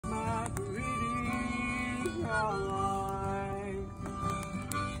Fraulein,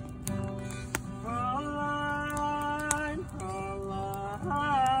 Fraulein,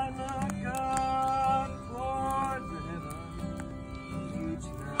 Fraulein, look up towards heaven each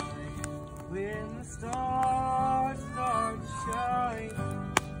night when the stars start to shine.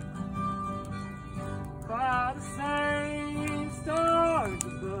 By the same stars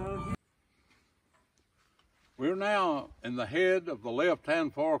above you. We're now in the head of the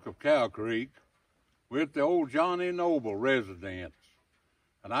left-hand fork of Cow Creek with the old Johnny Noble residence.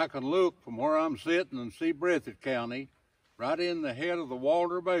 And I can look from where I'm sitting and see Breathitt County right in the head of the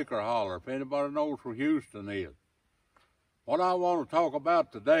Walter Baker Holler, if anybody knows where Houston is. What I want to talk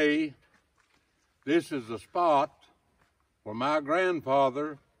about today, this is the spot where my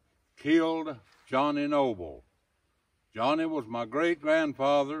grandfather killed Johnny Noble. Johnny was my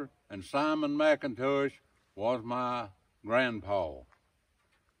great-grandfather, and Simon McIntosh was my grandpa.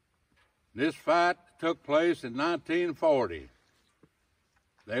 This fight took place in 1940.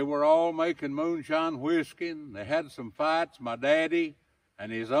 They were all making moonshine whiskey, and they had some fights. My daddy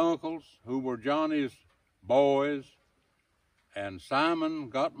and his uncles, who were Johnny's boys, and Simon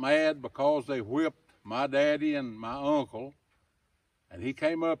got mad because they whipped my daddy and my uncle. And he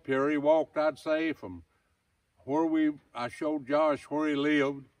came up here. He walked, I'd say, from where I showed Josh where he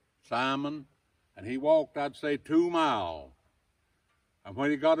lived, Simon, and he walked, I'd say, 2 miles. And when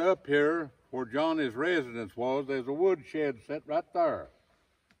he got up here, where Johnny's residence was, there's a wood shed set right there.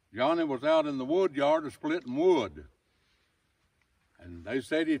 Johnny was out in the wood yard splitting wood. And they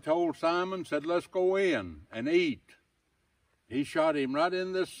said he told Simon, said, let's go in and eat. He shot him right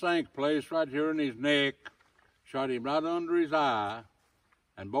in this sink place right here in his neck, shot him right under his eye,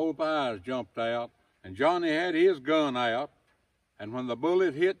 and both eyes jumped out. And Johnny had his gun out, and when the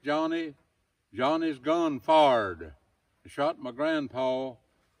bullet hit Johnny, Johnny's gun fired. It shot my grandpa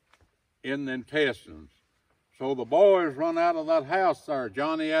in the intestines. So the boys run out of that house there.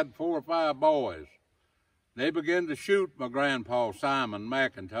 Johnny had 4 or 5 boys. They began to shoot my grandpa, Simon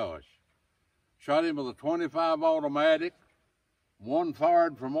McIntosh. Shot him with a .25 automatic. One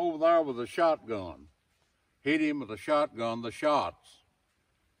fired from over there with a shotgun. Hit him with a shotgun, the shots.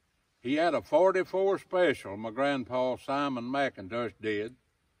 He had a .44 special, my grandpa, Simon McIntosh, did,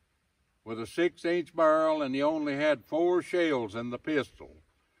 with a 6-inch barrel, and he only had 4 shells in the pistol.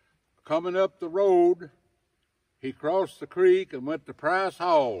 Coming up the road, he crossed the creek and went to Price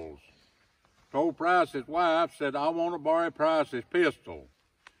Hall's. Told Price's wife, said, I want to borrow Price's pistol.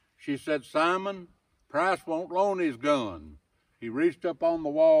 She said, Simon, Price won't loan his gun. He reached up on the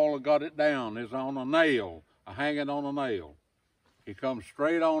wall and got it down. It's on a nail, hanging on a nail. He come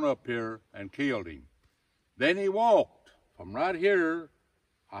straight on up here and killed him. Then he walked from right here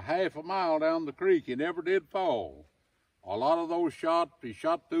a half a mile down the creek. He never did fall. A lot of those shots, he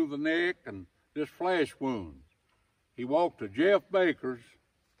shot through the neck and just flesh wounds. He walked to Jeff Baker's,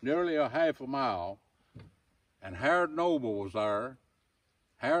 nearly a half a mile, and Harold Noble was there.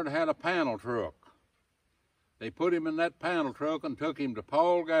 Harold had a panel truck. They put him in that panel truck and took him to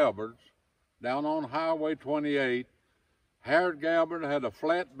Paul Galbert's down on Highway 28. Harold Galbert had a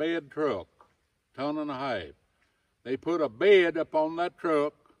flatbed truck, 1.5 tons. They put a bed up on that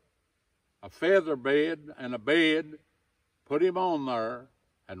truck, a feather bed and a bed, put him on there,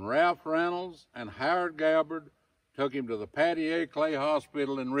 and Ralph Reynolds and Howard Galbert took him to the Patty A. Clay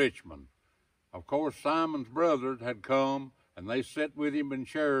Hospital in Richmond. Of course, Simon's brothers had come, and they sat with him in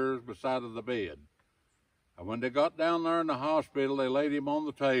chairs beside of the bed. And when they got down there in the hospital, they laid him on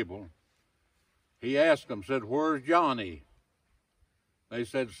the table. He asked them, said, where's Johnny? They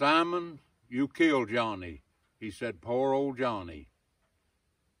said, Simon, you killed Johnny. He said, poor old Johnny.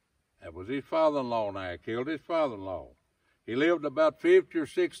 That was his father-in-law now. He killed his father-in-law. He lived about 50 or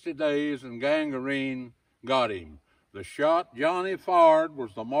 60 days, and gangrene got him. The shot Johnny fired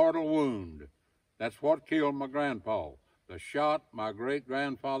was the mortal wound. That's what killed my grandpa. The shot my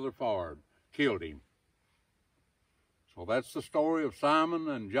great-grandfather fired killed him. So that's the story of Simon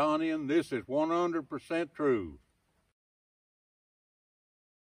and Johnny, and this is 100% true.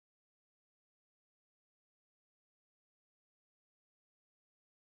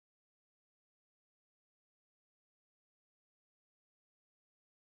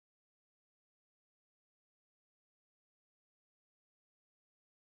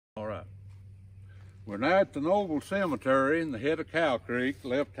 All right. We're now at the Noble Cemetery in the head of Cow Creek,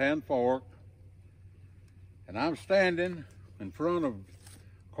 left-hand fork. And I'm standing in front of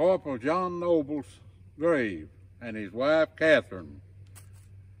Corporal John Noble's grave and his wife, Catherine.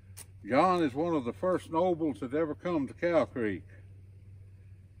 John is one of the first nobles that ever come to Cow Creek.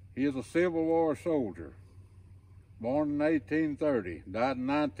 He is a Civil War soldier, born in 1830, died in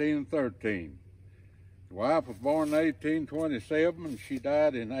 1913. His wife was born in 1827 and she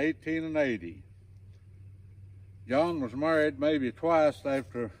died in 1880. John was married maybe twice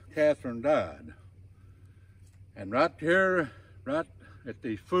after Catherine died. And right here, right at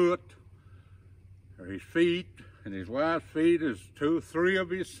the foot, or his feet, and his wife's feet is three of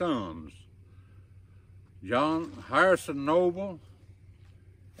his sons. John Harrison Noble,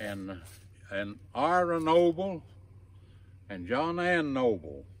 and Ira Noble, and John Ann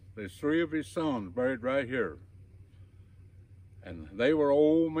Noble. There's three of his sons buried right here. And they were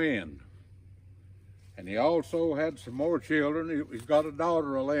old men. And he also had some more children. He's got a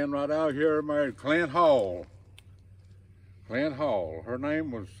daughter laying right out here married Clint Hall. Clint Hall. Her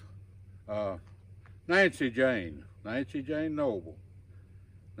name was Nancy Jane Noble.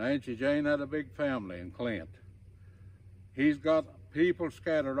 Nancy Jane had a big family in Clint. He's got people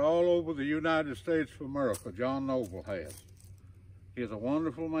scattered all over the United States of America, John Noble has. He's a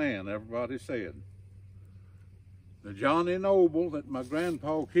wonderful man, everybody said. The Johnny Noble that my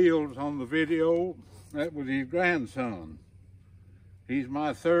grandpa killed on the video, that was his grandson. He's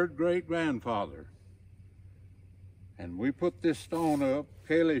my third great-grandfather. And we put this stone up,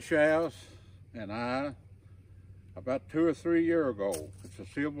 Kelly Schaus and I, about 2 or 3 years ago. It's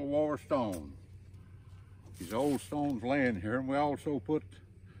a Civil War stone. These old stones laying here, and we also put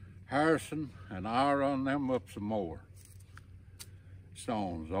Harrison and Ira on them up some more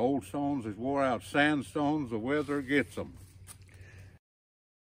stones. The old stones is wore out sandstones, the weather gets them.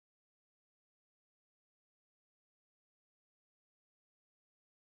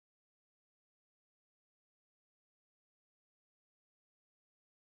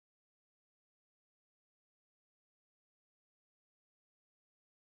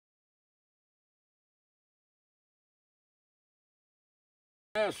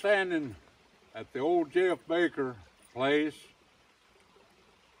 I was standing at the old Jeff Baker place,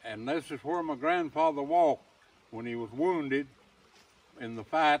 and this is where my grandfather walked when he was wounded in the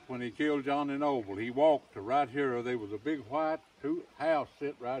fight when he killed Johnny Noble. He walked to right here. There was a big white house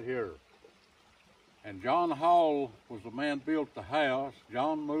sit right here. And John Hall was the man built the house.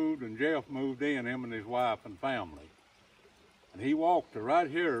 John moved and Jeff moved in, him and his wife and family. And he walked to right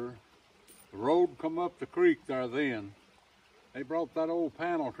here. The road come up the creek there then. They brought that old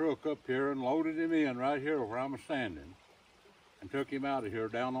panel truck up here and loaded him in right here where I'm standing and took him out of here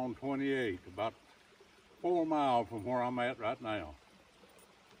down on 28, about 4 miles from where I'm at right now.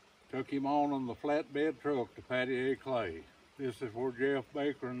 Took him on the flatbed truck to Patty A. Clay. This is where Jeff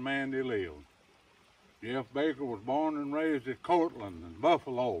Baker and Mandy lived. Jeff Baker was born and raised at Cortland in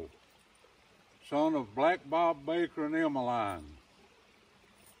Buffalo, son of Black Bob Baker and Emmeline.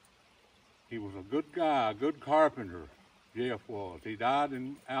 He was a good guy, a good carpenter. Jeff was. He died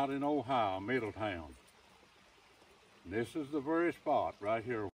out in Ohio, Middletown. And this is the very spot right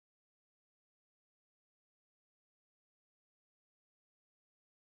here.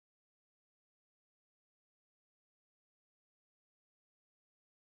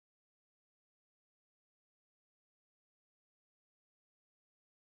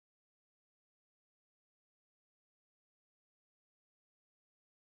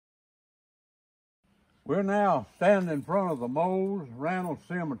 We're now standing in front of the Mose Reynolds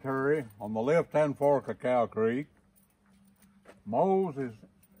Cemetery on the left-hand fork of Cow Creek. Mose is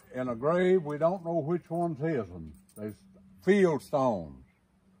in a grave. We don't know which one's his one. There's field stones.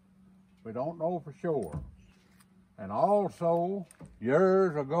 We don't know for sure. And also,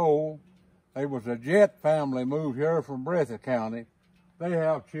 years ago, there was a Jett family moved here from Breathitt County. They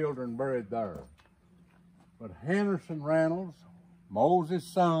have children buried there. But Henderson Reynolds, Moses'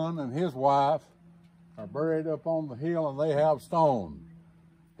 son, and his wife are buried up on the hill, and they have stones.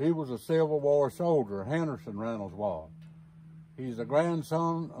 He was a Civil War soldier, Henderson Reynolds was. He's a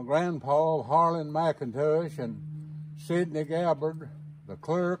grandson, a grandpa of Harlan McIntosh, and Sidney Gabbard, the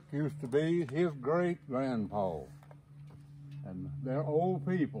clerk, used to be his great-grandpa. And they're old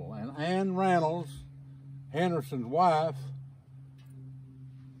people. And Ann Reynolds, Henderson's wife,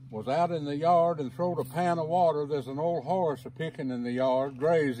 was out in the yard and throwed a pan of water. There's an old horse a-picking in the yard,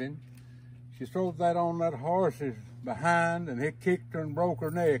 grazing. She threw that on that horse's behind, and it kicked her and broke her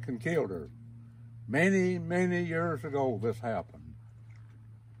neck and killed her. Many, many years ago this happened.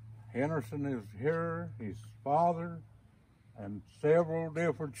 Henderson is here, his father, and several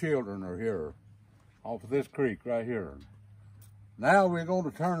different children are here off of this creek right here. Now we're going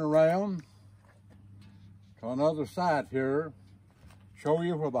to turn around to another site here, show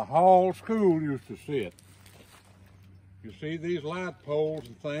you where the Hall School used to sit. You see these light poles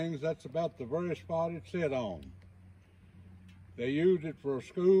and things, that's about the very spot it sit on. They used it for a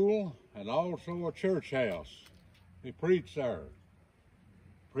school and also a church house. They preached there.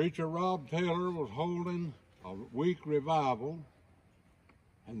 Preacher Rob Taylor was holding a week revival,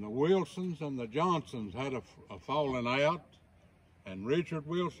 and the Wilsons and the Johnsons had a falling out, and Richard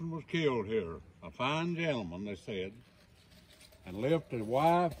Wilson was killed here, a fine gentleman, they said, and left a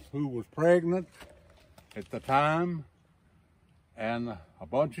wife who was pregnant at the time and a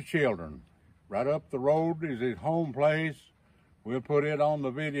bunch of children. Right up the road is his home place. We'll put it on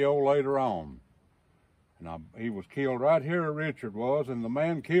the video later on. And he was killed right here, Richard was, and the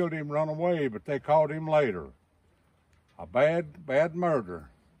man killed him, run away, but they caught him later. A bad murder.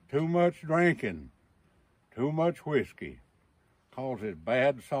 Too much drinking, too much whiskey, causes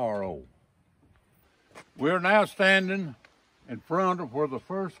bad sorrow. We're now standing in front of where the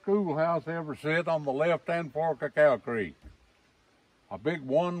first schoolhouse ever sit on the left-hand fork of Cow Creek. A big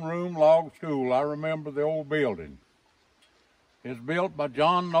one-room log school. I remember the old building. It's built by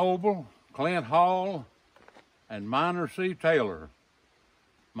John Noble, Clint Hall, and Minor C. Taylor.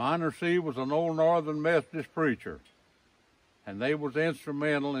 Minor C. was an old Northern Methodist preacher, and they was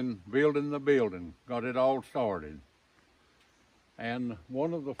instrumental in building the building, got it all started. And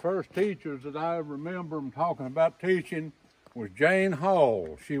one of the first teachers that I remember them talking about teaching was Jane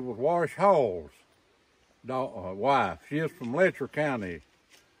Hall. She was Wash Hall's wife. She is from Letcher County.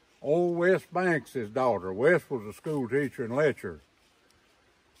 Old Wes Banks' daughter. Wes was a school teacher in Letcher.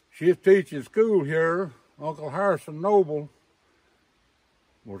 She's teaching school here. Uncle Harrison Noble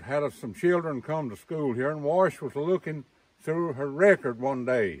had some children come to school here, and Wash was looking through her record one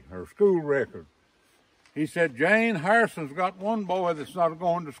day, her school record. He said, Jane, Harrison's got one boy that's not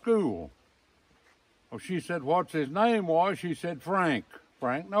going to school. Well, she said, what's his name, Wash? He said, Frank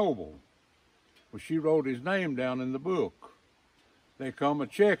Noble. Well, she wrote his name down in the book. They come a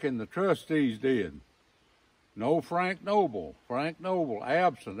checking, the trustees did. No Frank Noble,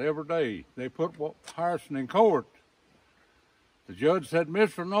 absent every day. They put Harrison in court. The judge said,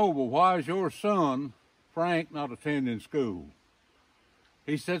 Mr. Noble, why is your son, Frank, not attending school?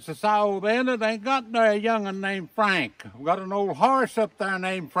 He said, so then it ain't got no young'un named Frank. We've got an old horse up there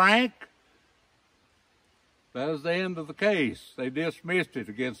named Frank. That was the end of the case. They dismissed it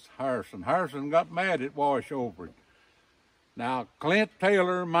against Harrison. Harrison got mad at Wash over it. Now, Clint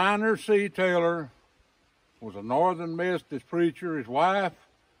Taylor, Minor C. Taylor, was a Northern Methodist preacher. His wife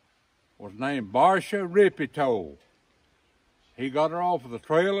was named Barsha Ripito. He got her off of the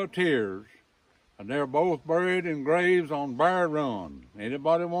Trail of Tears, and they're both buried in graves on Bear Run.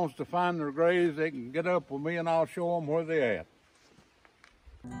 Anybody wants to find their graves, they can get up with me and I'll show them where they're at.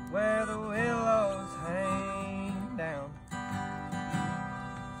 Where the willows hang down,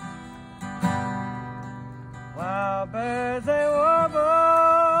 while birds